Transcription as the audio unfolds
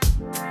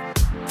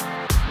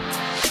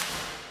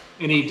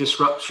any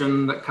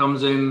disruption that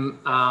comes in,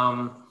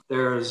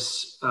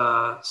 there's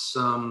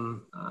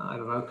some,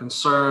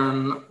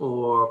 concern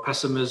or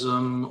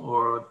pessimism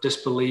or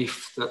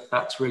disbelief that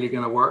that's really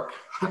going to work,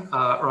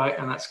 right?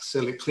 And that's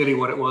clearly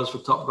what it was for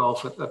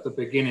Topgolf at the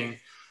beginning.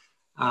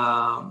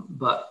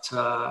 But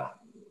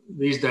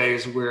these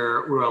days,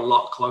 we're a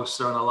lot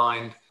closer and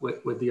aligned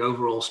with the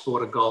overall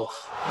sport of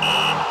golf.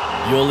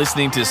 You're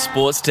listening to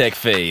Sports Tech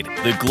Feed,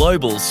 the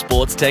global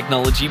sports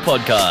technology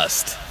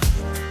podcast.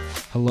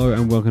 Hello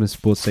and welcome to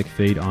Sports Tech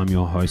Feed. I'm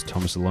your host,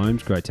 Thomas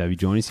Alomes. Great to have you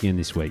join us again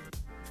this week.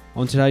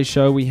 On today's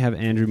show, we have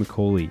Andrew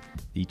McCauley,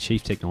 the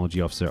Chief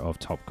Technology Officer of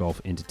Topgolf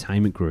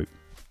Entertainment Group.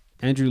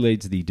 Andrew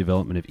leads the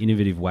development of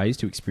innovative ways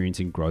to experience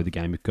and grow the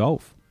game of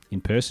golf,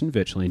 in person,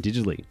 virtually and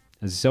digitally.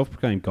 As a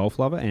self-proclaimed golf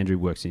lover, Andrew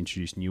works to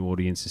introduce new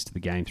audiences to the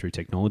game through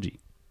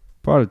technology.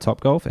 Prior to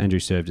Topgolf, Andrew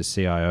served as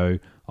CIO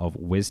of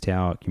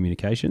WesTower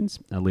Communications,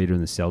 a leader in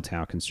the cell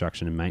tower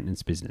construction and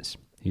maintenance business.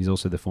 He's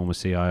also the former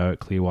CIO at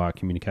Clearwire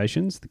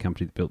Communications, the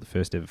company that built the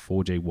first ever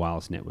 4G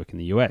wireless network in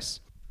the US.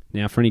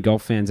 Now, for any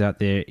golf fans out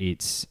there,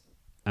 it's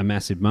a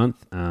massive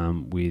month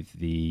with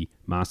the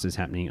Masters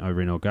happening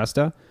over in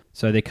Augusta.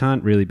 So there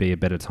can't really be a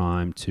better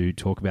time to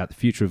talk about the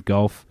future of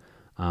golf,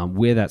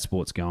 where that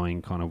sport's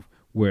going, kind of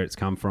where it's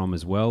come from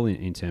as well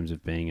in terms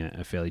of being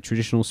a fairly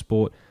traditional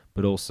sport,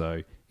 but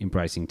also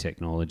embracing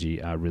technology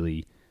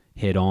really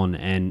head on.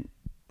 And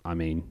I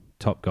mean,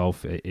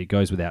 Topgolf, it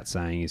goes without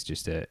saying, is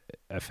just a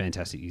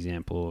fantastic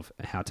example of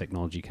how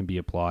technology can be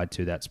applied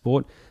to that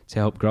sport to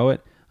help grow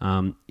it.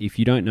 If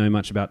you don't know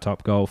much about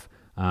Topgolf,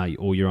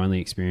 or your only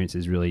experience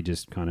is really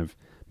just kind of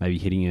maybe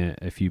hitting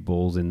a few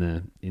balls in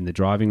the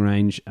driving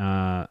range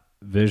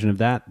version of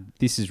that,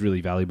 this is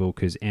really valuable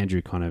because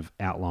Andrew kind of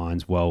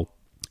outlines, well,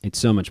 it's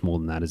so much more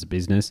than that as a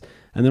business,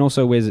 and then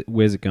also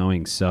where's it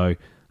going. So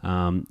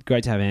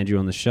great to have Andrew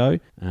on the show,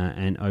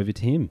 and over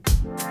to him.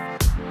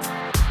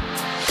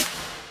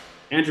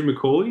 Andrew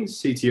McCauley,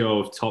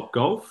 CTO of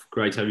Topgolf.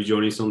 Great to have you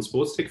join us on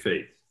Sports Tech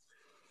Feed.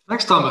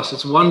 Thanks, Thomas.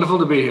 It's wonderful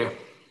to be here.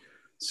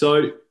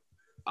 So,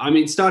 I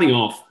mean, starting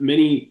off,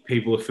 many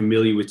people are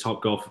familiar with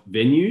Topgolf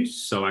venues.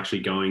 So actually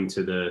going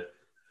to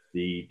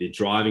the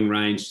driving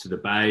range, to the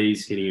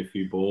bays, hitting a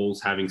few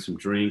balls, having some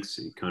drinks,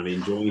 kind of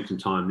enjoying some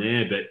time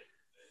there. But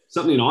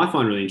something that I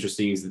find really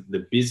interesting is that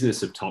the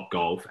business of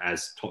Topgolf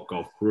as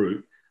Topgolf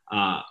Group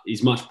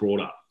is much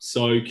broader.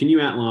 So can you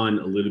outline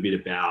a little bit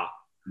about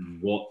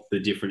what the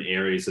different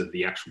areas of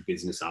the actual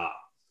business are?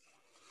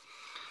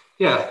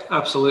 Yeah,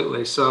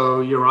 absolutely.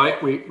 So you're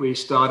right. We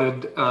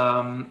started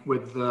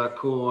with the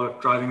core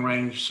driving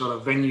range sort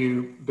of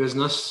venue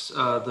business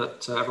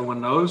that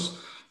everyone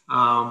knows.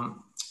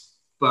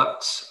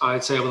 But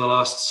I'd say over the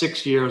last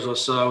 6 years or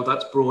so,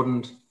 that's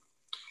broadened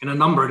in a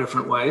number of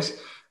different ways.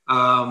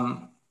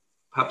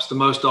 Perhaps the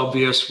most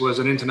obvious was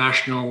an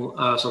international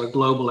sort of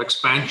global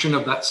expansion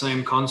of that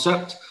same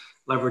concept,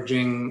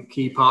 leveraging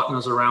key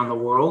partners around the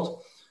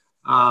world.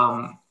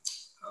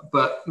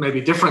 But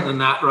maybe different than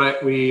that,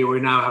 right? We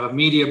now have a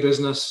media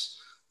business.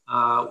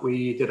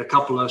 We did a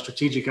couple of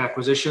strategic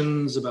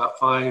acquisitions about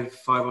five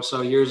or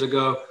so years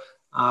ago.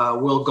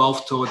 World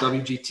Golf Tour,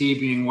 WGT,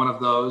 being one of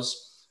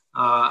those.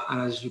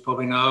 And as you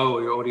probably know,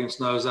 or your audience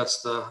knows,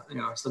 that's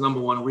it's the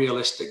number one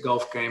realistic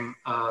golf game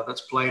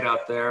that's played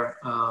out there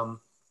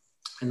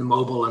in the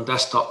mobile and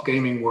desktop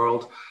gaming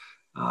world.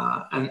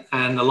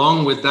 And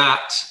along with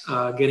that,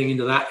 getting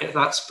into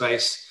that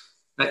space,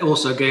 that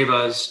also gave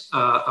us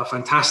a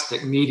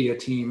fantastic media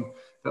team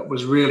that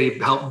was really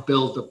helped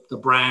build the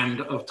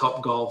brand of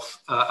Topgolf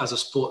as a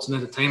sports and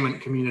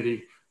entertainment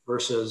community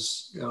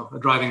versus a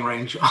driving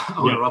range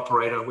owner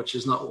operator, which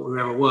is not what we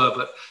ever were,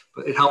 but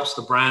it helps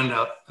the brand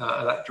out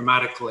that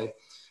dramatically.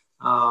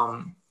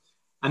 And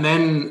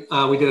then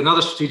we did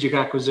another strategic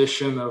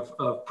acquisition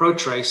of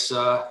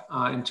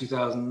ProTrace in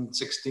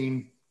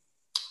 2016,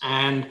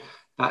 and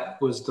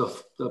that was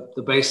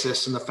the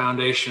basis and the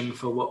foundation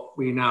for what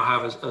we now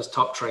have as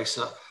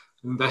TopTracer.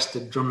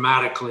 Invested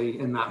dramatically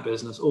in that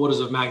business, orders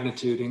of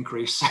magnitude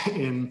increase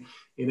in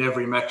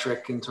every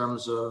metric in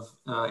terms of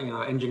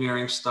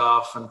engineering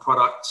staff and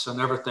products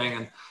and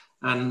everything.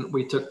 And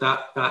we took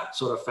that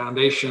sort of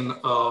foundation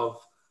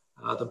of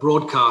the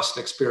broadcast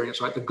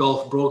experience, right? The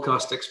golf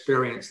broadcast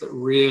experience that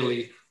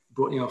really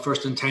brought,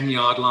 first and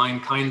 10-yard line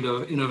kind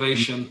of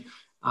innovation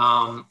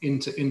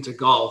into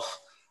golf.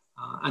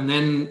 And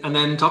then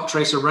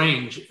TopTracer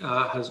Range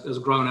has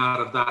grown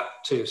out of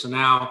that too. So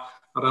now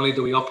not only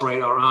do we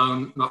operate our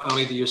own, not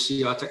only do you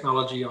see our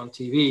technology on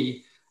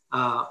TV,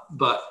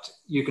 but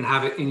you can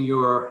have it in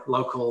your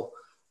local,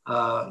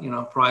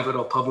 private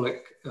or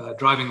public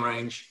driving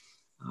range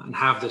and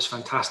have this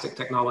fantastic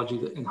technology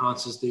that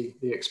enhances the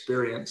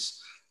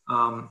experience.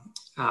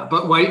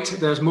 But wait,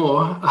 there's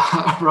more,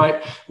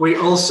 right? We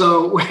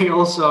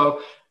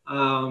also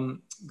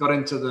got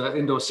into the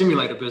indoor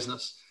simulator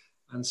business.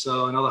 And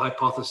so another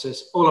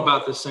hypothesis all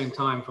about the same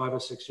time, 5 or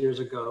 6 years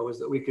ago, was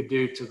that we could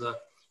do to the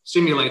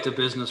simulator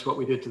business what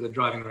we did to the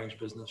driving range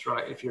business,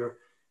 right? If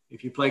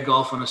you play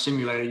golf on a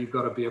simulator, you've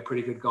got to be a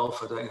pretty good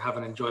golfer to have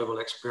an enjoyable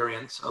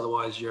experience.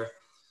 Otherwise, you're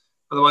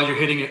Otherwise, you're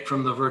hitting it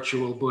from the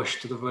virtual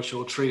bush to the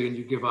virtual tree and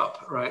you give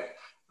up, right?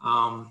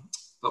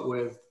 But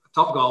with a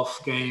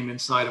Topgolf game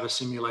inside of a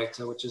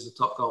simulator, which is the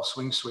Topgolf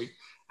Swing Suite,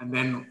 and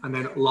then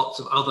lots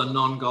of other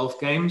non-golf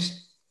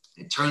games,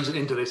 it turns it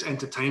into this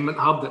entertainment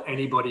hub that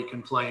anybody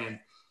can play in.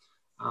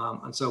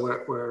 And so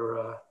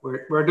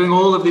we're doing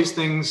all of these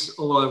things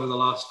all over the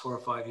last 4 or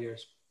 5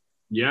 years.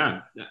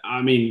 Yeah,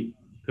 I mean,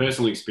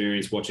 personal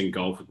experience watching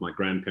golf with my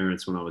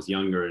grandparents when I was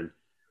younger,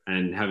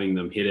 and having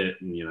them hit it,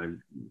 and, you know,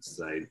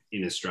 say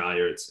in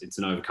Australia, it's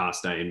an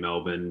overcast day in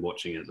Melbourne,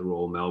 watching it at the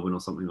Royal Melbourne or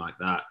something like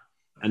that,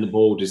 and the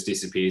ball just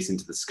disappears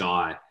into the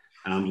sky,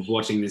 and I'm just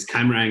watching this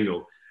camera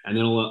angle, and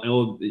then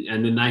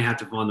and then they have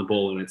to find the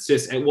ball, and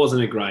it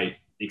wasn't a great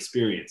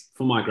experience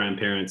for my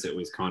grandparents. It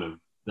was kind of,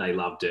 they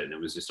loved it, and it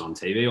was just on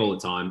TV all the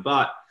time,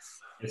 but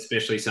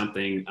especially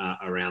something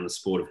around the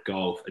sport of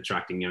golf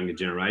attracting younger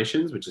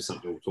generations, which is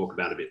something we'll talk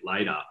about a bit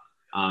later.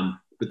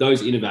 But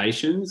those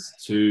innovations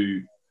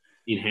to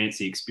enhance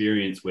the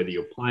experience, whether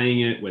you're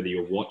playing it, whether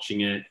you're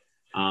watching it,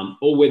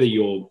 or whether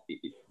you're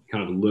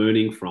kind of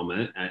learning from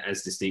it,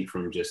 as distinct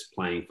from just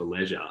playing for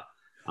leisure,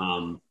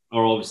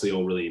 are obviously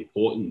all really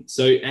important.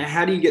 So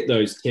how do you get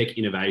those tech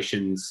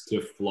innovations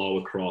to flow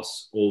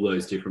across all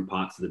those different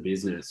parts of the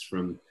business,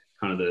 from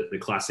kind of the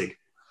classic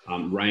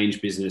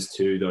range business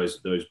to those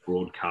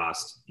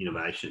broadcast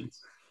innovations?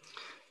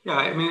 Yeah,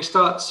 I mean, it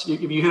starts,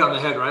 if you hit on the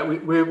head, right?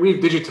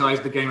 We've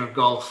digitized the game of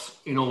golf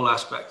in all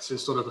aspects,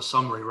 is sort of the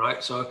summary,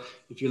 right? So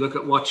if you look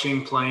at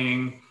watching,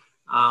 playing,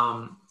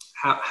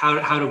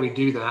 how do we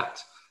do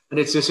that? And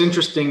it's this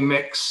interesting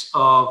mix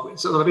of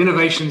sort of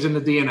innovations in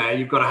the DNA.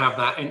 You've got to have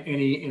that.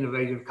 Any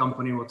innovative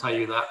company will tell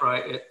you that,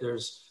 right?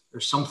 There's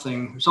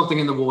something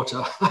in the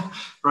water,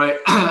 right?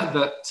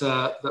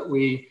 that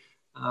we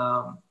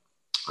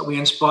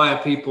inspire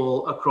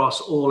people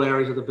across all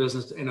areas of the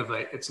business to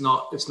innovate. It's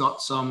not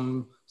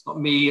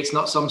me. It's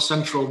not some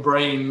central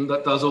brain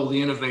that does all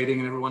the innovating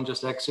and everyone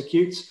just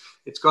executes.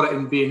 It's got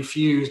to be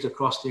infused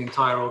across the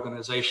entire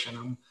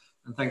organization.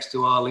 And thanks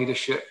to our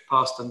leadership,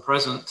 past and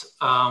present,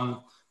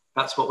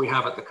 that's what we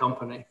have at the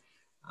company.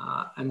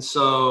 And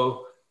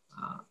so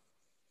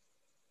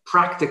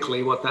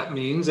practically what that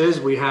means is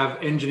we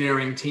have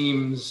engineering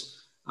teams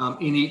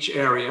in each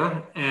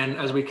area. And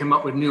as we come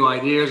up with new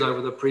ideas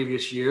over the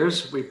previous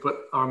years, we put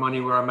our money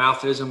where our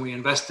mouth is and we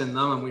invest in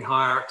them, and we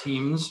hire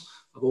technology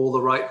of all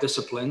the right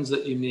disciplines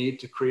that you need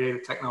to create a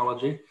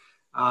technology.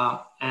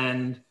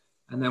 And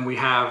then we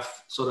have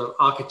sort of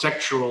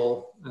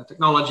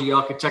technology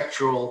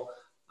architectural,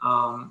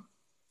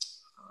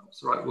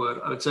 what's the right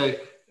word? I would say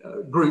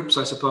groups,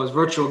 I suppose,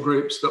 virtual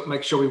groups that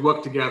make sure we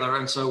work together.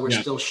 And so we're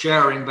still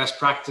sharing best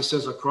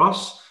practices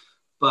across,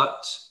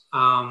 but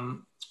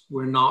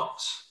we're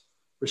not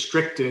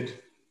restricted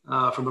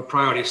from a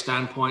priority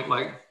standpoint.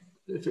 Like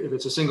if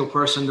it's a single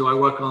person, do I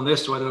work on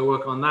this? Do I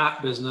work on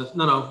that business?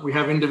 No, we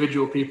have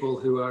individual people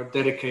who are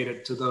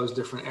dedicated to those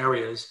different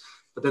areas,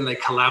 but then they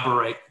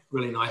collaborate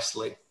really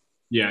nicely.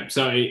 Yeah,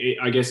 so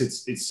I guess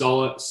it's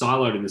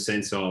siloed in the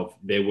sense of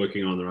they're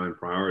working on their own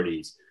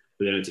priorities,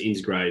 but then it's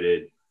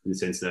integrated in the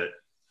sense that,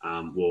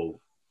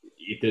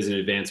 if there's an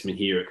advancement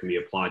here, it can be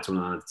applied to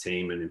another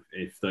team. And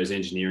if those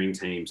engineering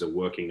teams are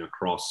working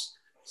across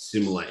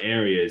similar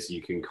areas,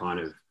 you can kind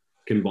of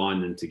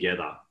combine them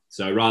together.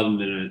 So rather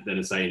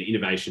than say an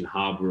innovation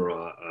hub or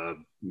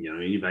an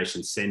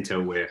innovation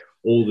center where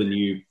all the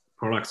new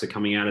products are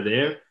coming out of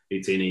there,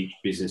 it's in each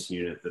business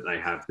unit that they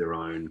have their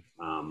own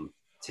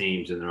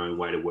teams and their own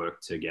way to work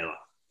together.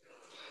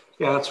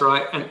 Yeah, that's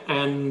right.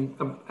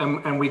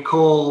 And we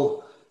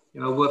call,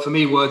 for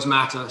me, words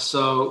matter.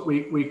 So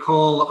we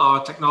call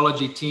our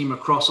technology team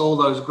across all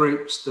those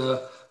groups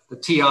the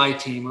TI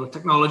team, or the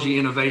Technology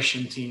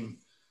Innovation Team.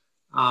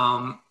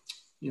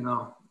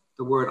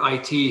 The word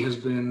IT has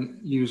been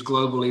used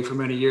globally for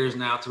many years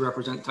now to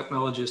represent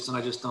technologists, and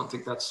I just don't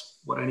think that's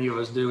what any of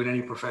us do in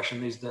any profession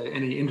these days,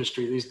 any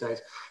industry these days,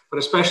 but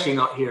especially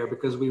not here,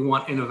 because we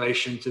want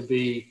innovation to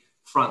be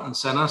front and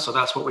center. So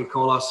that's what we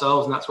call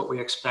ourselves, and that's what we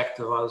expect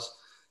of us.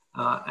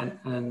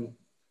 And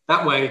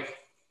that way,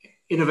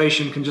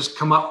 innovation can just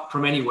come up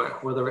from anywhere,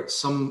 whether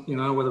it's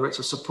whether it's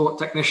a support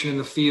technician in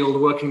the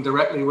field working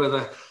directly with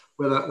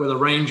a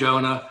range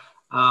owner,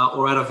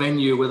 or at a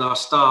venue with our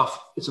staff.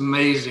 It's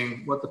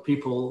amazing what the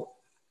people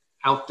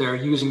out there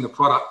using the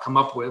product come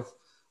up with.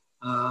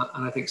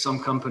 And I think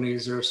some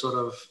companies are sort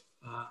of,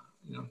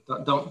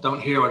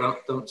 don't hear or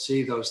don't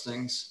see those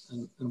things,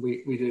 and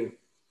we do.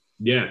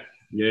 Yeah.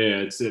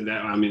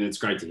 It's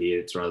great to hear.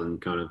 It's rather than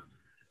kind of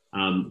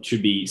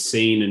should be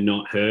seen and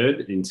not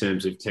heard in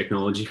terms of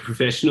technology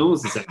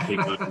professionals. It's actually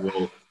kind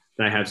of,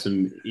 they have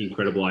some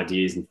incredible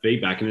ideas and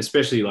feedback, and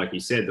especially, like you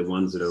said, the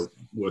ones that are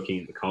working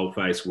at the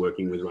coalface,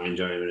 working with range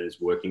owners,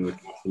 working with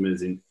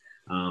customers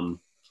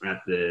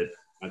at the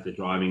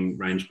driving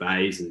range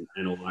bays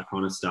and all that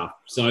kind of stuff.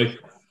 So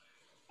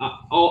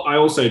I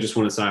also just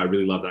want to say I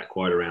really love that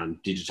quote around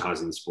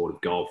digitizing the sport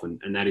of golf,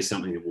 and that is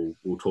something that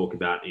we'll talk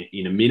about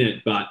in a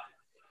minute. But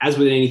as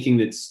with anything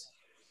that's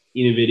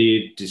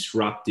innovative,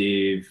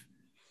 disruptive,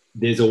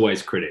 there's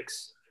always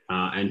critics.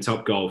 and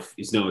Topgolf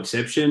is no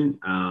exception,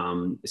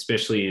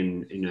 especially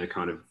in a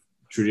kind of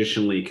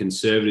traditionally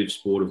conservative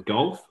sport of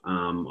golf.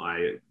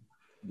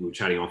 We were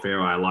chatting off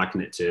air. I liken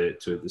it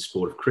to the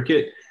sport of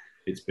cricket.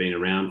 It's been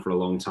around for a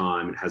long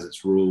time. It has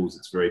its rules.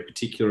 It's very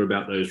particular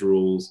about those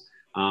rules,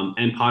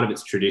 and part of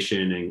its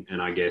tradition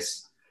and I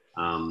guess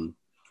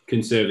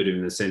conservative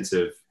in the sense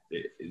of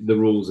the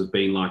rules have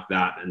been like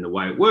that, and the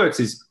way it works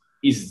is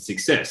a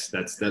success.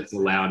 That's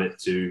allowed it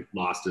to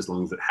last as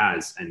long as it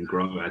has and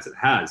grow as it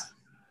has.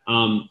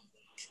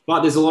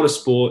 But there's a lot of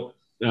support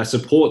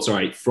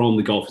from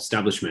the golf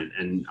establishment,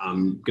 and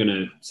I'm going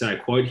to say a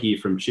quote here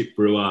from Chip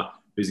Brewer,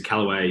 who's a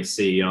Callaway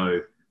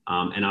CEO,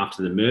 and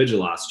after the merger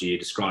last year,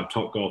 described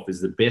Topgolf as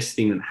the best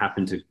thing that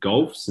happened to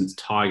golf since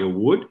Tiger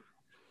Wood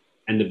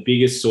and the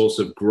biggest source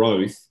of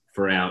growth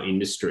for our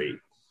industry.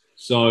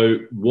 So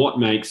what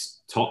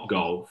makes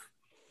Topgolf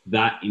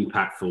that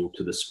impactful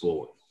to the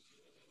sport?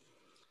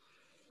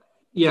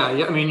 Yeah.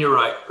 I mean, you're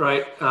right.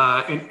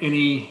 In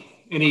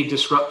any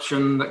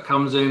disruption that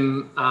comes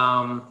in,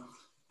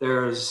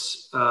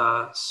 there's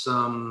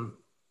some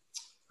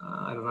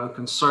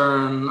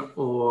concern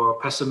or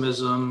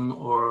pessimism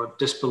or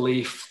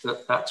disbelief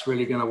that that's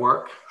really going to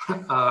work,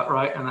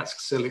 right? And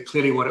that's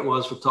clearly what it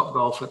was for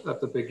Topgolf at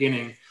the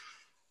beginning.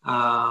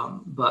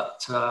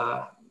 But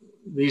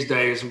these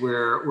days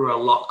we're a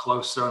lot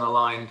closer and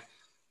aligned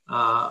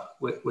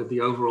with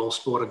the overall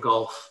sport of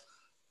golf.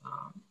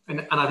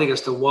 And I think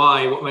as to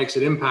what makes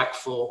it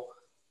impactful,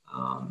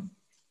 and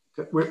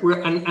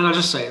I'll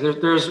just say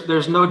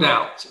there's no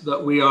doubt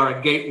that we are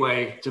a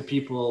gateway to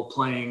people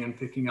playing and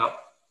picking up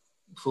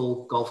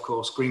full golf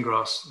course, green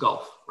grass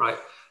golf, right?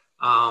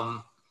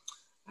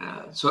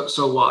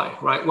 So why,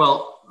 right?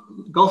 Well,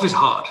 golf is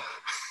hard.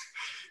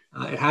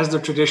 It has the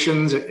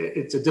traditions.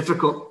 It's a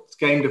difficult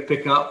game to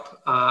pick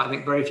up. I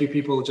think very few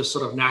people just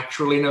sort of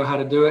naturally know how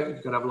to do it.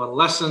 You've got to have a lot of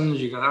lessons.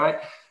 You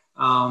got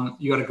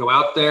to go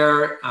out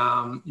there.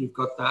 You've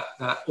got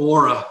that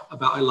aura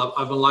about.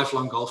 I'm a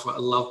lifelong golfer. I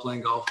love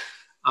playing golf.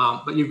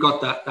 But you've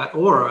got that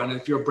aura, and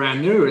if you're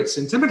brand new, it's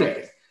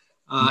intimidating.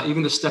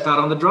 Even to step out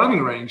on the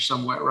driving range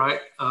somewhere,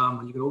 right?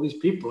 And you get all these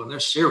people, and they're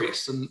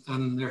serious,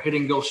 and they're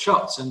hitting golf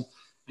shots, and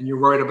you're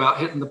worried about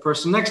hitting the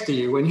person next to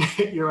you when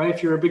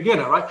if you're a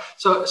beginner, right?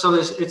 So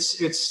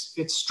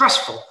it's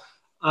stressful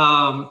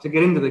to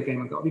get into the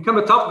game of golf. Become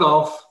a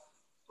Topgolf,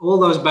 all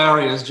those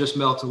barriers just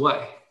melt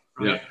away,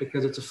 right? Yeah.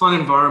 Because it's a fun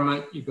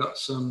environment. You've got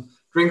some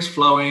drinks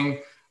flowing.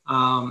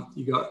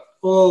 You got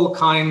all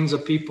kinds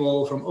of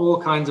people from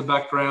all kinds of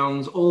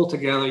backgrounds all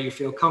together. You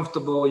feel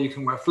comfortable. You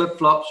can wear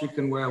flip-flops. You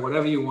can wear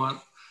whatever you want.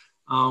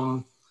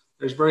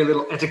 There's very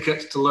little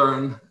etiquette to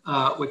learn,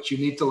 which you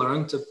need to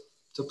learn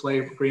to play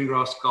green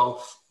grass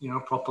golf,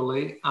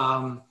 properly.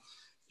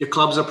 Your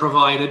clubs are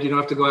provided. You don't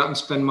have to go out and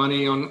spend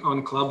money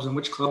on clubs, and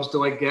which clubs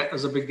do I get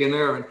as a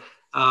beginner?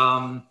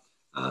 And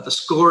the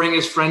scoring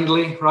is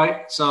friendly,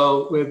 right?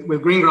 So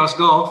with green grass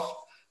golf,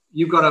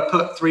 you've got to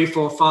put 3,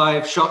 4,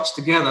 5 shots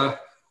together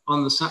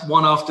on the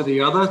one after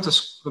the other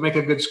to make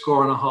a good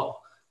score on a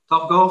hole.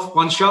 Topgolf,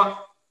 one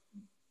shot,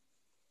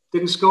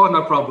 didn't score,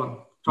 no problem.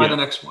 Try the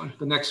next one,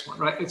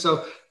 right? And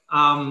so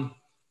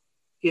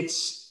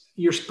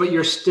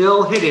you're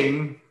still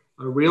hitting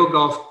a real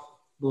golf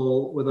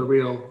ball with a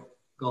real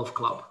golf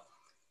club,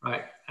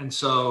 right? And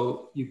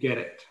so you get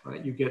it,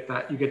 right? You get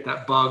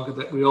that bug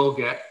that we all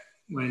get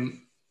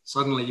when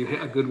suddenly you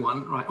hit a good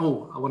one, right?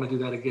 Oh, I want to do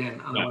that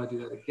again, and I want to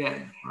do that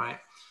again, right?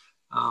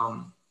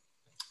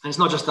 And it's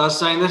not just us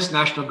saying this.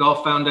 National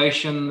Golf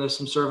Foundation, there's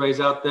some surveys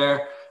out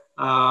there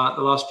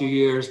the last few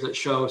years that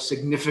show a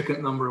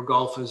significant number of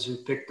golfers who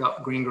picked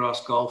up green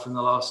grass golf in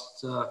the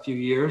last few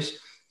years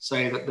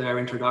say that their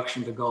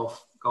introduction to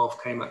golf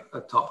came at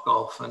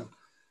Topgolf.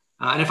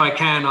 And if I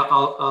can,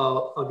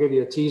 I'll give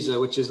you a teaser,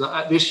 which is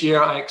that this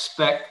year I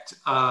expect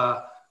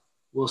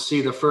we'll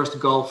see the first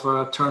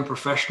golfer turn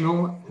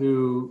professional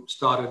who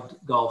started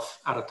golf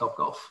at a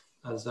Topgolf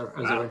as their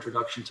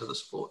introduction to the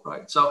sport,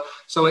 right? So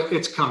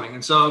it's coming.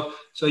 And so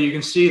you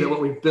can see that what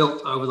we've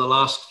built over the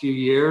last few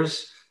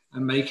years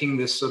and making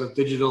this sort of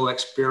digital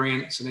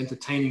experience and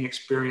entertaining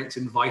experience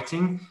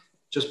inviting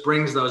just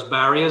brings those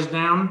barriers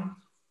down,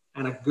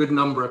 and a good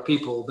number of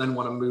people then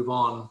want to move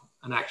on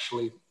and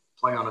actually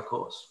play on a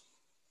course.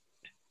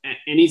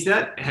 And is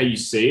that how you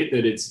see it,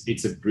 that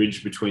it's a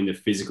bridge between the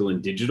physical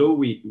and digital?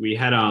 We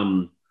had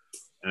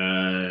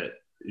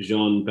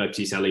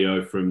Jean-Baptiste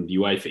Alliot from the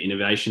UEFA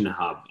Innovation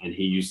Hub, and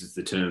he uses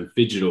the term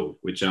phygital,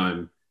 which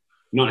I'm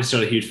not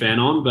necessarily a huge fan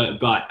on,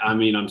 but I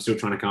mean, I'm still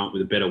trying to come up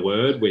with a better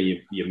word where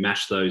you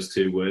mash those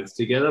two words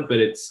together. But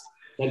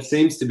that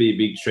seems to be a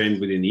big trend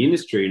within the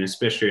industry, and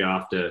especially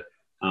after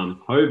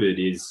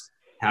COVID, is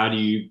how do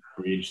you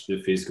bridge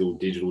the physical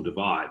digital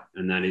divide?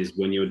 And that is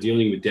when you're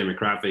dealing with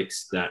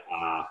demographics that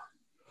are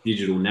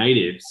digital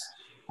natives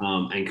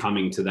and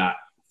coming to that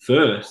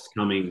first,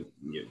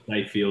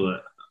 they feel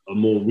a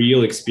more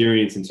real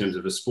experience in terms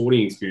of a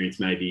sporting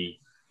experience, maybe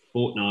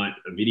Fortnite,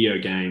 a video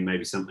game,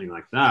 maybe something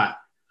like that.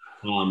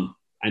 And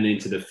then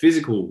to the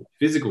physical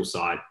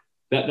side,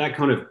 that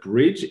kind of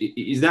bridge,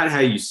 is that how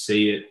you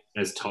see it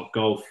as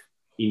Topgolf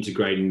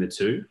integrating the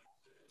two?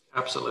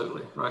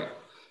 Absolutely, right.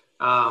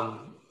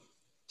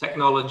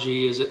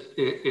 Technology is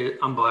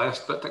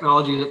unbiased, but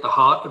technology is at the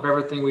heart of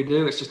everything we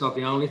do. It's just not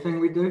the only thing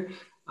we do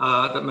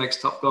that makes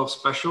Topgolf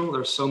special.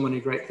 There's so many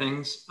great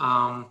things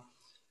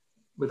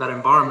with that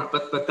environment,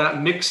 but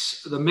that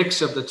mix, the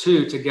mix of the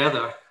two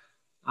together,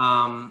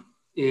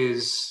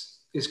 is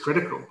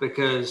critical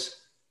because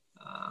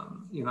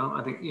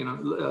I think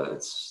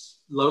it's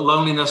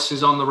loneliness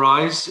is on the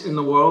rise in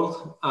the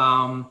world.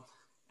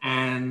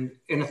 And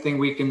anything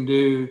we can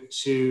do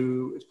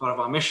it's part of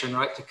our mission,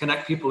 right, to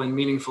connect people in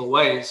meaningful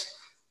ways.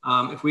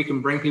 If we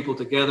can bring people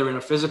together in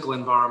a physical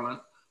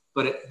environment,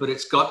 but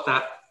it's got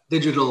that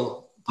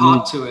digital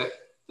part to it,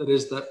 that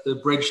is the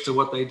bridge to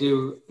what they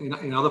do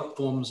in other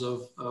forms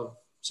of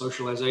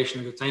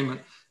socialization, entertainment,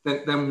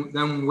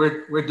 then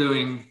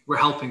we're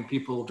helping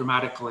people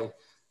dramatically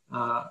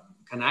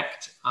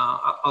connect.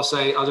 I'll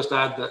just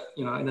add that,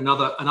 in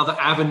another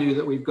avenue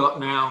that we've got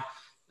now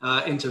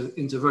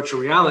into virtual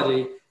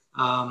reality,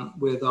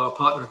 with our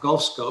partner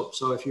GolfScope.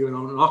 So if you're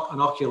an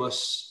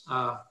Oculus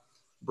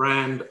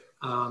brand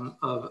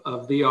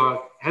of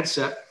VR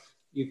headset,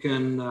 you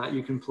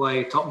can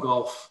play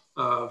Topgolf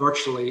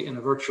virtually in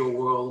a virtual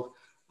world.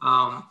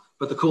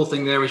 But the cool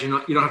thing there is you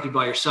don't have to be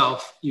by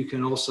yourself. You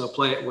can also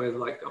play it with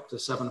like up to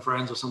 7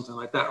 friends or something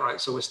like that,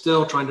 right? So we're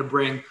still trying to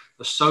bring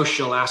the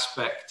social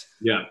aspect,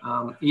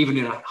 even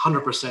in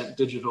 100%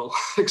 digital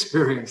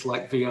experience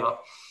like VR.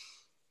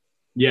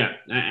 Yeah,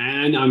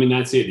 and I mean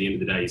that's it. At the end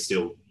of the day, you're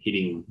still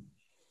hitting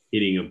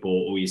a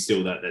ball, or you're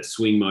still that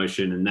swing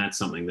motion, and that's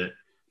something that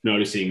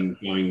noticing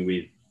going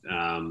with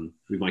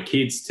my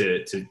kids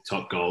to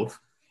Topgolf,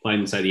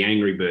 playing say the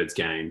Angry Birds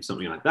game,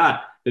 something like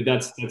that.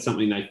 That's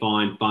something they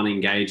find fun,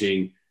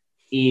 engaging.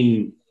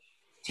 In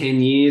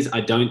 10 years, I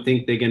don't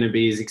think they're going to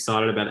be as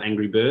excited about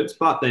Angry Birds,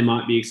 but they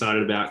might be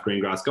excited about green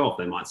grass golf.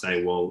 They might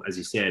say, well, as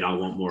you said, I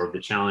want more of the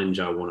challenge.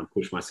 I want to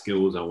push my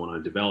skills. I want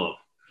to develop.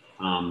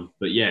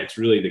 But yeah, it's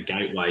really the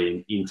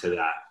gateway into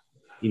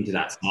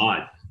that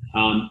side.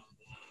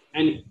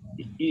 And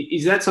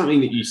is that something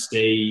that you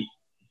see?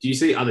 Do you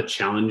see other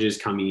challenges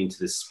coming into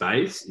the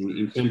space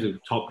in terms of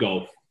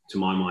Topgolf? To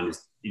my mind,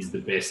 is the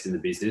best in the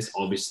business,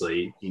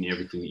 obviously, in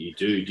everything that you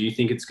do. Do you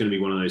think it's going to be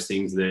one of those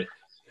things that,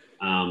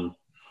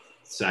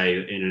 say,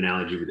 in an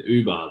analogy with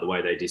Uber, the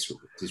way they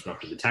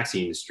disrupted the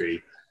taxi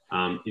industry,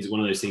 is it one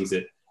of those things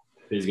that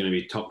there's going to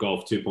be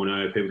Topgolf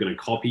 2.0, people are going to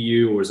copy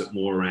you, or is it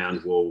more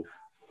around, well,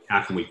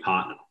 how can we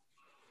partner?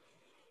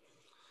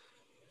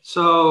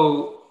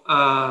 So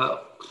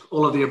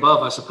all of the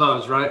above, I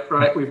suppose,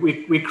 right?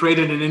 We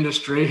created an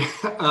industry.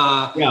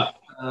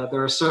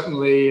 There are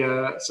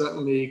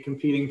certainly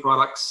competing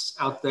products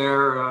out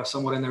there,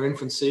 somewhat in their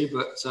infancy,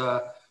 but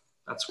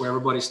that's where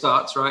everybody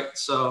starts, right?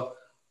 So,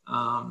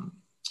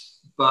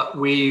 but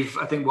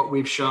I think what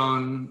we've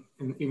shown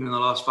even in the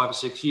last 5 or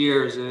 6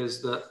 years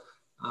is that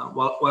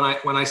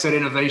when I said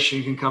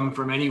innovation can come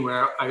from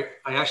anywhere, I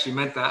actually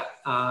meant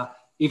that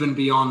even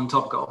beyond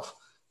Topgolf.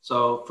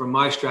 So from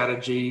my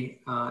strategy,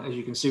 as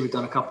you can see, we've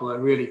done a couple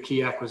of really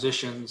key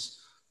acquisitions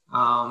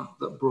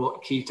that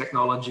brought key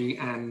technology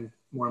and,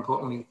 more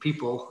importantly,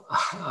 people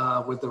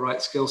with the right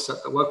skill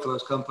set that work for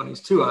those companies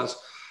to us.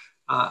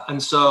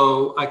 And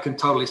so I can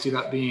totally see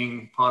that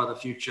being part of the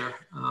future.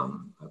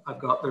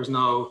 There's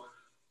no,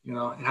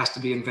 it has to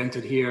be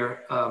invented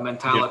here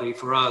mentality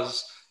for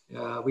us.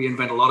 We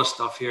invent a lot of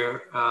stuff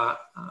here,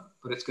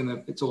 but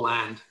it's all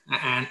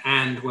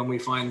and when we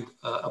find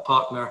a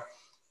partner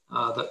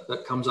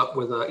that comes up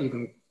with an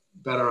even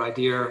better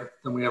idea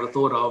than we ever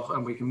thought of,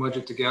 and we can merge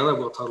it together,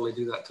 we'll totally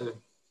do that too.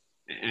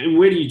 And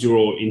where do you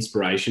draw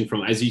inspiration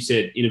from? As you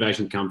said,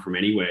 innovation can come from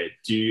anywhere.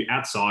 Do you,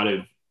 outside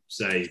of,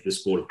 say, the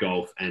sport of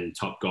golf and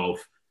Topgolf,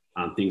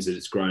 things that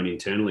it's grown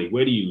internally,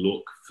 where do you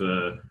look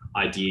for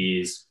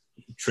ideas,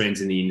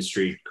 trends in the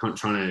industry,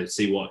 trying to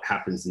see what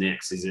happens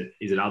next? Is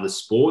it other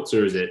sports,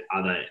 or is it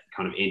other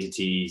kind of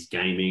entities,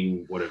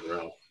 gaming, whatever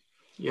else?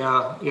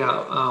 Yeah,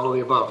 all of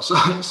the above.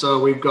 So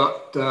we've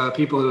got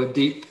people who are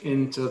deep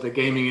into the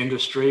gaming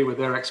industry with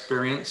their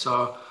experience.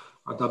 So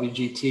our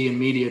WGT and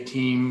media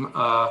team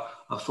are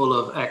full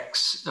of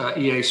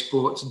ex-EA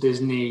Sports,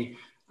 Disney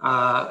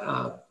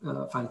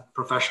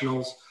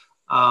professionals.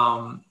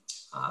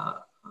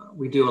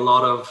 We do a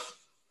lot of,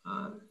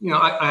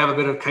 I have a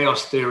bit of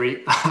chaos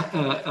theory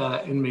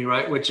in me,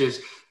 right? Which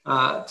is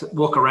to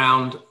walk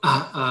around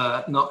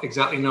not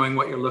exactly knowing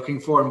what you're looking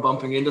for and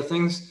bumping into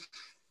things.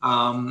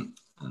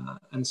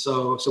 And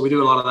so we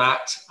do a lot of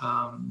that.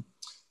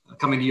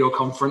 Coming to your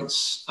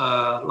conference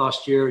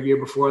last year, year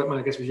before,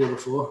 I guess it was year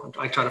before.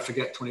 I try to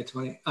forget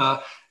 2020.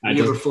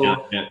 Year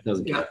before, it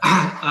doesn't count.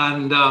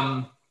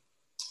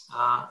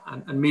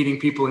 And meeting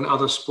people in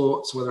other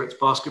sports, whether it's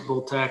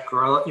basketball, tech,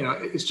 or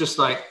other, it's just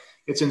like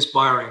it's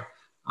inspiring.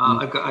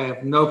 I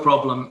have no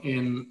problem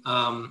in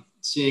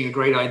seeing a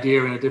great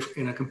idea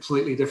in a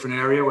completely different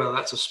area, whether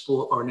that's a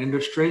sport or an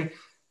industry,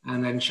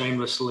 and then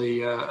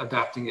shamelessly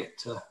adapting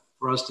it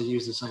for us to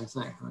use the same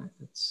thing. Right?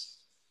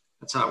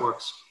 That's how it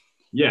works.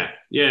 Yeah,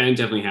 and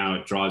definitely how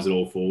it drives it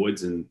all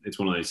forwards. And it's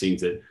one of those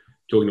things that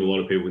talking to a lot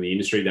of people in the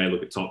industry, they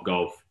look at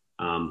Topgolf.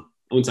 I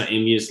wouldn't say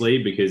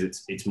enviously because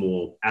it's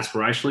more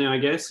aspirationally, I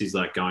guess. He's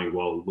like going,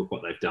 well, look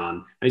what they've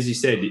done. As you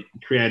said, it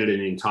created an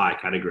entire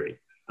category.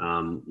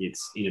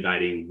 It's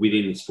innovating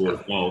within the sport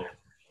of golf,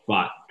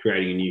 but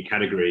creating a new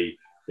category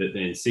that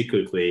then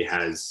cyclically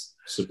has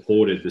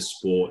supported the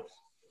sport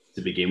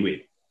to begin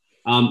with.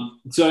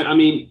 So, I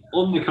mean,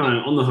 on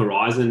the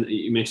horizon,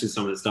 you mentioned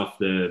some of the stuff,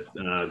 the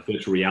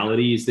virtual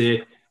reality. Is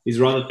there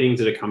other things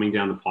that are coming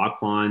down the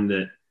pipeline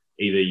that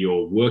either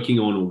you're working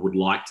on or would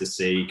like to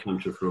see come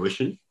to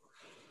fruition?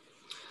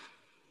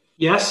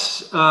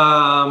 Yes.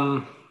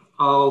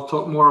 I'll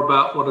talk more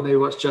about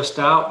what's just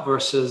out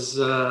versus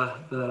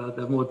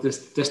the more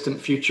distant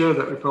future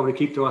that we probably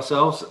keep to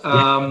ourselves.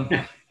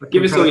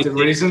 Give us all your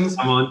reasons.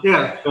 Come on.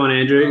 Yeah. Come on,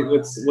 Andrew.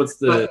 What's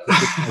the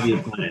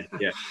plan?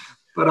 Yeah.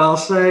 But I'll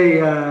say,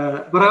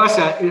 but I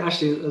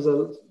actually, as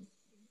a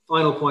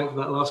final point for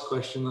that last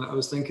question, I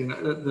was thinking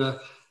the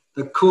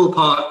cool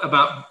part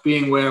about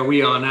being where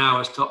we are now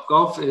as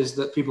Topgolf is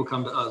that people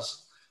come to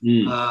us.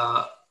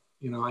 I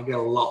get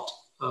a lot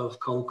of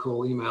cold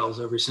call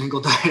emails every single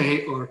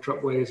day or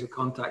ways of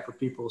contact with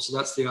people. So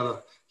that's the other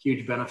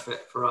huge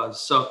benefit for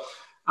us. So,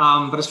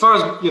 but as far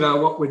as,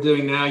 what we're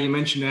doing now, you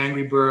mentioned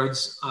Angry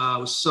Birds. I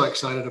was so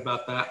excited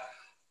about that.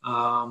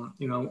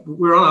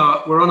 We're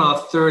on our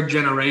third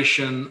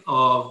generation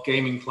of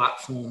gaming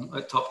platform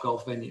at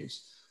Topgolf venues,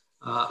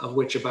 of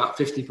which about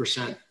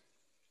 50%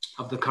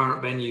 of the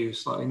current venues,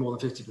 slightly more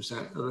than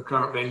 50% of the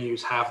current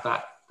venues have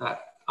that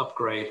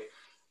upgrade.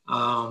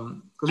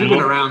 Because we've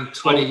been around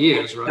 20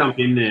 years, right? Jump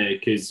in there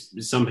because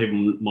some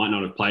people might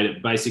not have played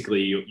it.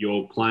 Basically,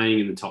 you're playing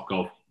in the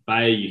Topgolf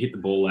bay, you hit the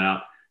ball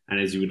out, and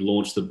as you would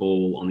launch the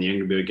ball on the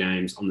Angry Bird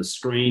games, on the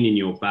screen in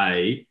your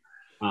bay,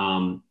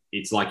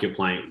 it's like you're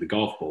playing with the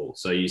golf ball.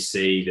 So you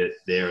see that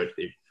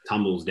it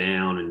tumbles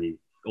down and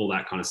all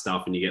that kind of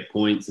stuff, and you get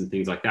points and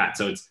things like that.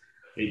 So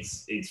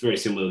it's very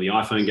similar to the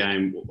iPhone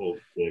game or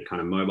the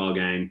kind of mobile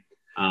game,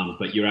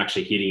 but you're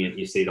actually hitting it and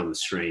you see it on the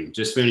screen.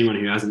 Just for anyone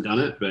who hasn't done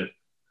it, but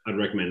I'd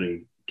recommend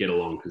and get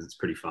along because it's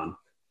pretty fun.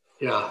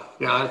 Yeah,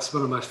 it's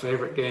one of my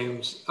favorite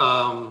games.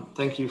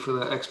 Thank you for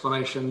the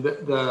explanation.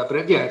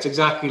 It's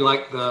exactly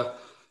like the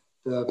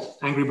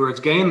Angry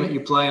Birds game that you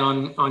play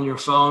on your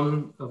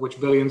phone, of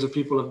which billions of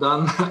people have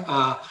done.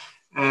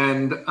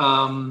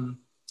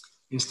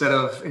 Instead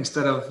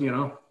of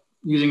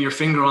using your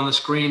finger on the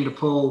screen to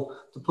pull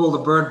the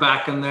bird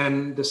back and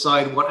then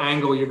decide what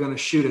angle you're going to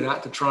shoot it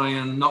at to try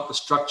and knock the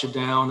structure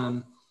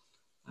down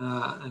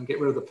and get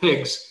rid of the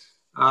pigs.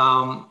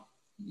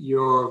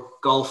 Your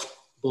golf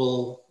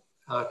ball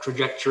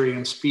trajectory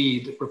and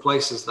speed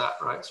replaces that,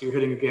 right? So you're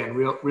hitting again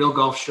real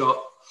golf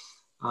shot,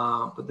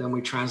 but then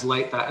we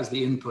translate that as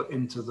the input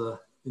into the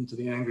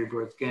Angry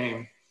Birds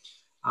game.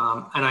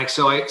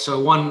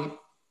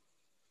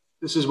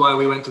 This is why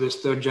we went to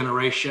this third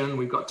generation.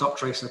 We've got top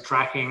tracer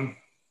tracking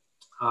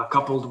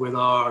coupled with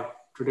our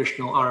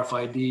traditional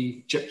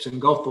RFID chips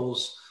and golf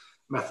balls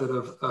method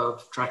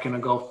of tracking a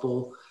golf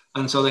ball,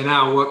 and so they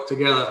now work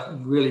together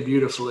really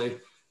beautifully.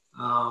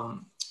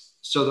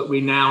 So that we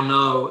now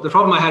know. The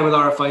problem I had with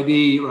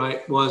RFID,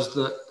 right, was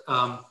that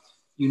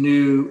you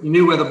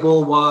knew where the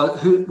ball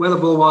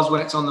was,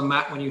 when it's on the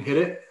mat when you hit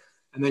it,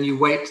 and then you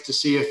wait to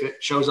see if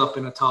it shows up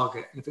in a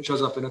target. If it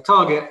shows up in a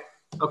target,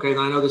 okay,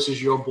 then I know this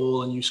is your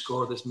ball and you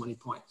score this many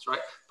points,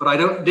 right? But I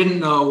didn't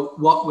know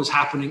what was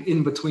happening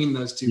in between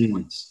those 2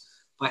 points.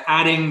 By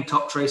adding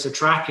top tracer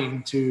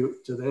tracking to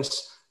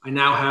this, I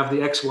now have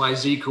the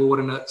XYZ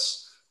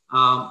coordinates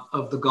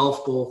of the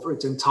golf ball for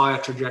its entire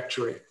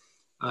trajectory.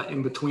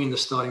 In between the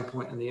starting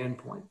point and the end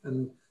point.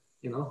 And,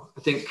 I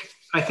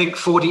think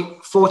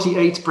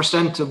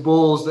 48% of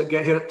balls that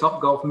get hit at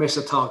Topgolf miss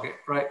a target,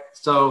 right?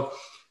 So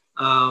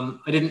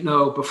I didn't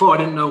know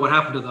what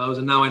happened to those.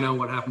 And now I know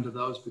what happened to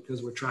those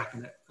because we're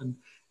tracking it. And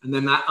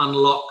then that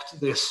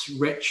unlocked this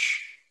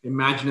rich,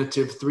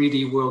 imaginative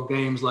 3D world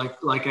games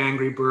like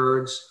Angry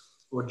Birds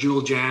or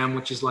Jewel Jam,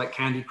 which is like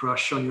Candy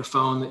Crush on your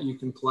phone that you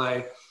can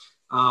play.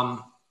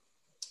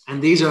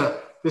 And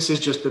this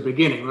is just the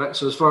beginning, right?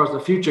 So as far as the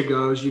future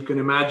goes, you can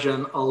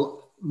imagine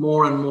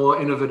more and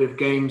more innovative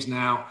games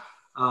now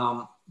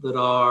that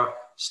are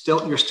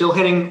you're still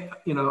hitting,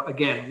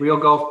 again, real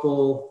golf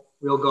ball,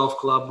 real golf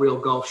club, real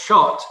golf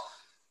shot,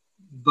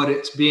 but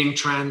it's being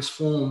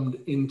transformed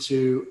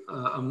into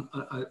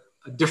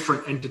a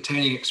different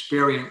entertaining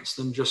experience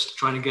than just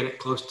trying to get it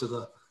close to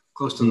the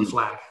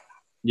flag.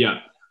 Yeah.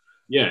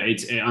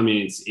 It's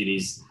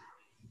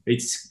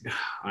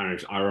I don't know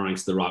if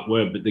ironic's the right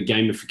word, but the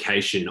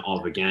gamification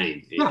of a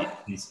game.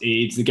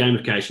 It's the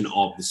gamification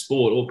of the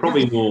sport, or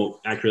probably more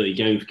accurately,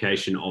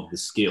 gamification of the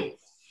skill.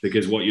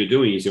 Because what you're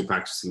doing is you're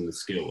practicing the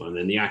skill. And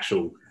then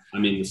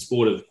the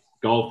sport of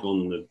golf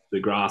on the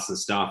grass and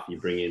stuff, you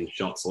bring in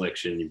shot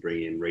selection, you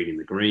bring in reading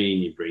the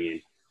green, you bring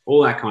in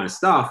all that kind of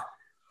stuff.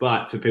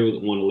 But for people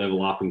that want to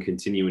level up and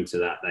continue into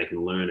that, they can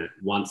learn it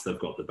once they've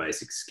got the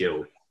basic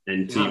skill.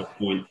 And to your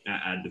point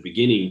at the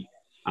beginning,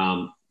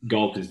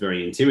 golf is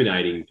very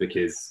intimidating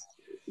because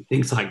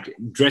things like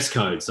dress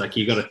codes, like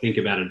you got to think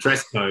about a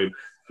dress code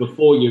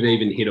before you've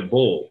even hit a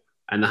ball.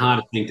 And the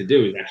hardest thing to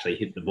do is actually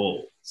hit the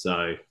ball.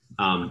 So,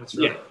 That's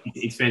right.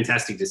 it's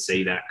fantastic to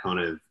see that kind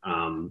of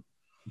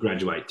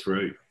graduate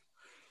through.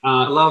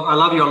 I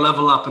love your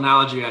level up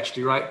analogy,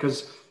 actually, right?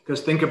 Because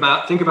think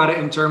about it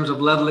in terms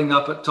of leveling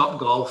up at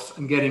Topgolf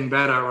and getting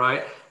better,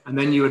 right? And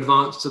then you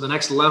advance to the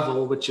next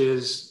level, which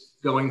is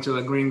going to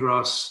a green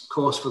grass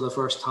course for the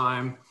first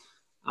time.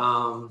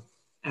 And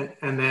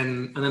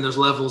then there's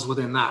levels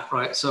within that,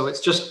 right? So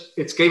it's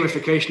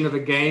gamification of a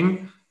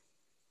game.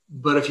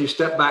 But if you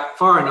step back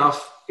far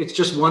enough, it's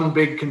just one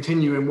big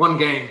continuum, one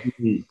game.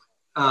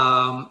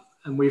 Mm-hmm.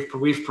 And we're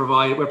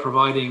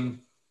providing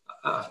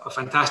a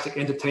fantastic,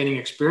 entertaining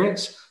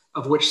experience,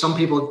 of which some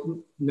people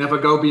never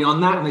go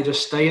beyond that and they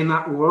just stay in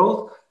that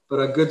world. But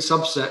a good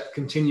subset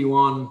continue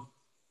on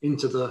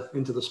into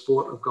the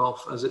sport of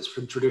golf as it's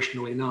been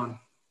traditionally known.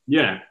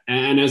 Yeah,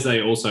 and as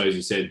they also, as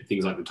you said,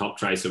 things like the Top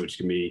Tracer, which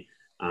can be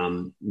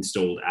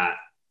installed at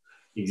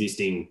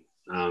existing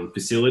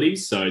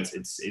facilities. So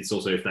it's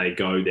also, if they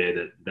go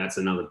there, that's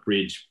another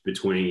bridge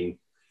between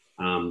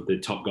the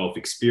Topgolf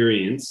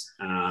experience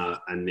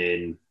and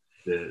then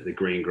the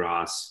green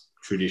grass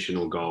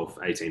traditional golf,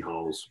 18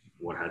 holes,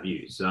 what have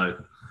you. So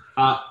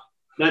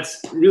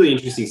that's really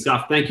interesting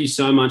stuff. Thank you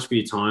so much for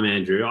your time,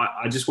 Andrew.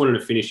 I just wanted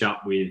to finish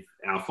up with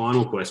our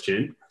final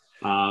question,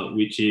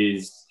 which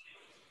is,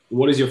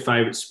 what is your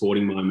favourite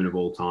sporting moment of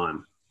all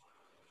time?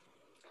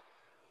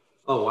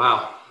 Oh,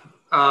 wow.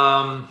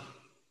 I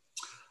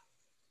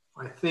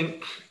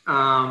think,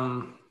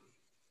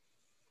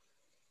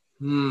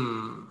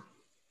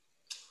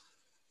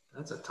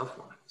 that's a tough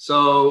one.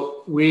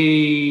 So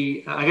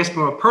I guess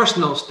from a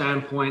personal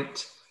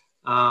standpoint,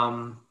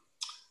 I'll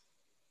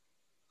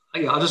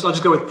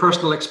just go with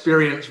personal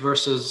experience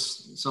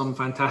versus some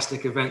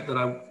fantastic event that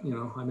I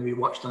maybe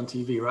watched on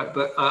TV, right?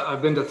 But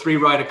I've been to 3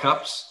 Ryder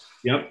Cups.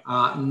 Yep.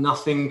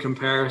 Nothing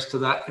compares to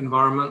that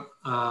environment.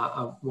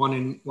 I'm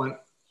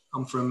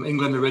from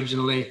England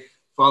originally.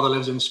 Father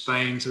lives in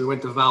Spain, so we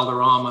went to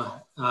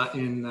Valderrama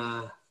in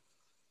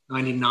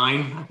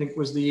 '99, I think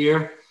was the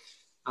year.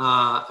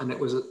 And it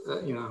was,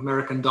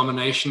 American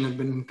domination had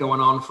been going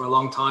on for a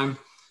long time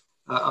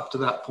up to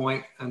that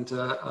point. And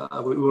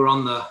we were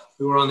on the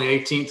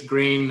 18th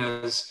green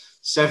as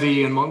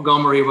Seve and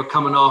Montgomery were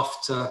coming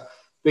off to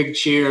big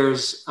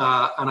cheers.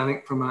 And I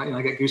think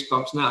I get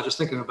goosebumps now just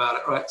thinking about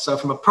it, right? So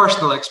from a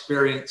personal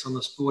experience on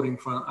the sporting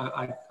front,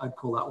 I'd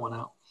pull that one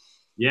out.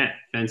 Yeah,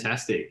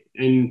 fantastic.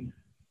 And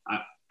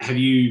have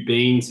you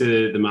been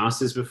to the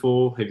Masters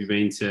before? Have you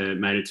made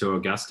it to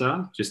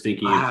Augusta? Just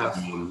thinking of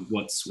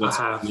what's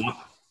coming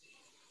up.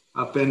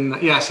 I've been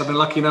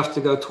lucky enough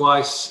to go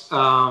twice,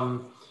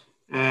 and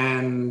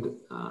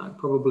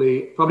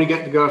probably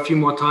get to go a few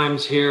more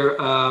times here.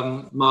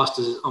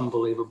 Masters is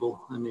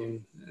unbelievable. I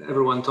mean,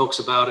 everyone talks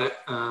about it,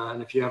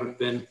 and if you haven't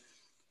been,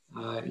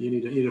 you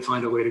need to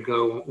find a way to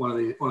go one of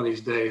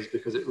these days,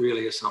 because it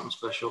really is something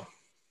special.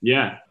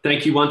 Yeah,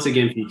 thank you once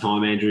again for your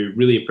time, Andrew.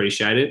 Really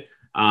appreciate it.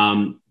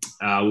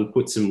 We'll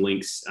put some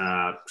links,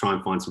 try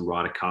and find some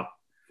Ryder Cup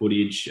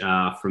footage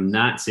from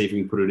that, see if we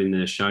can put it in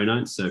the show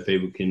notes so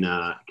people can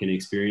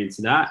experience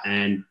that,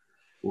 and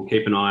we'll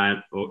keep an eye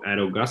out at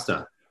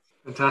Augusta.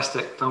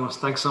 Fantastic, Thomas.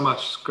 Thanks so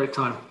much. Great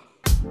time.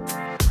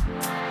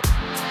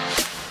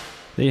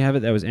 There you have it.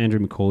 That was Andrew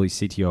McCauley,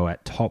 CTO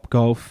at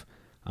Topgolf.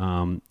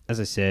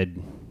 As I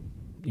said,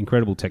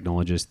 incredible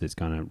technologist that's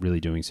kind of really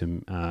doing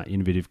some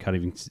innovative,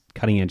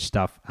 cutting-edge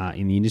stuff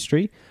in the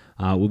industry.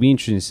 We'll be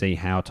interested to see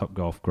how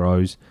Topgolf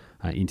grows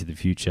into the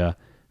future,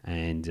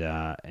 and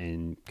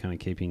kind of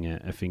keeping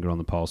a finger on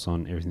the pulse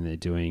on everything they're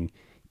doing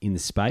in the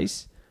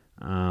space.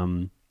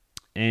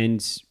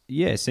 And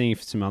yeah, seeing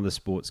if some other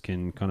sports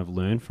can kind of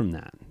learn from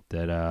that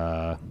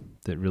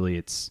really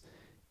it's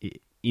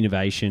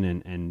innovation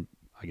and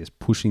I guess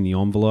pushing the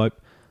envelope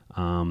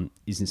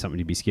isn't something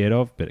to be scared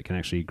of, but it can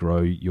actually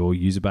grow your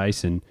user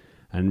base, and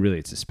really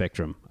it's a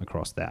spectrum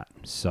across that.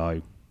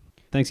 So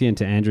thanks again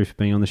to Andrew for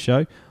being on the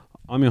show.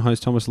 I'm your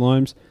host, Thomas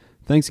Loams.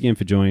 Thanks again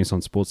for joining us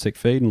on Sports Tech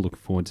Feed, and looking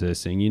forward to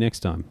seeing you next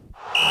time.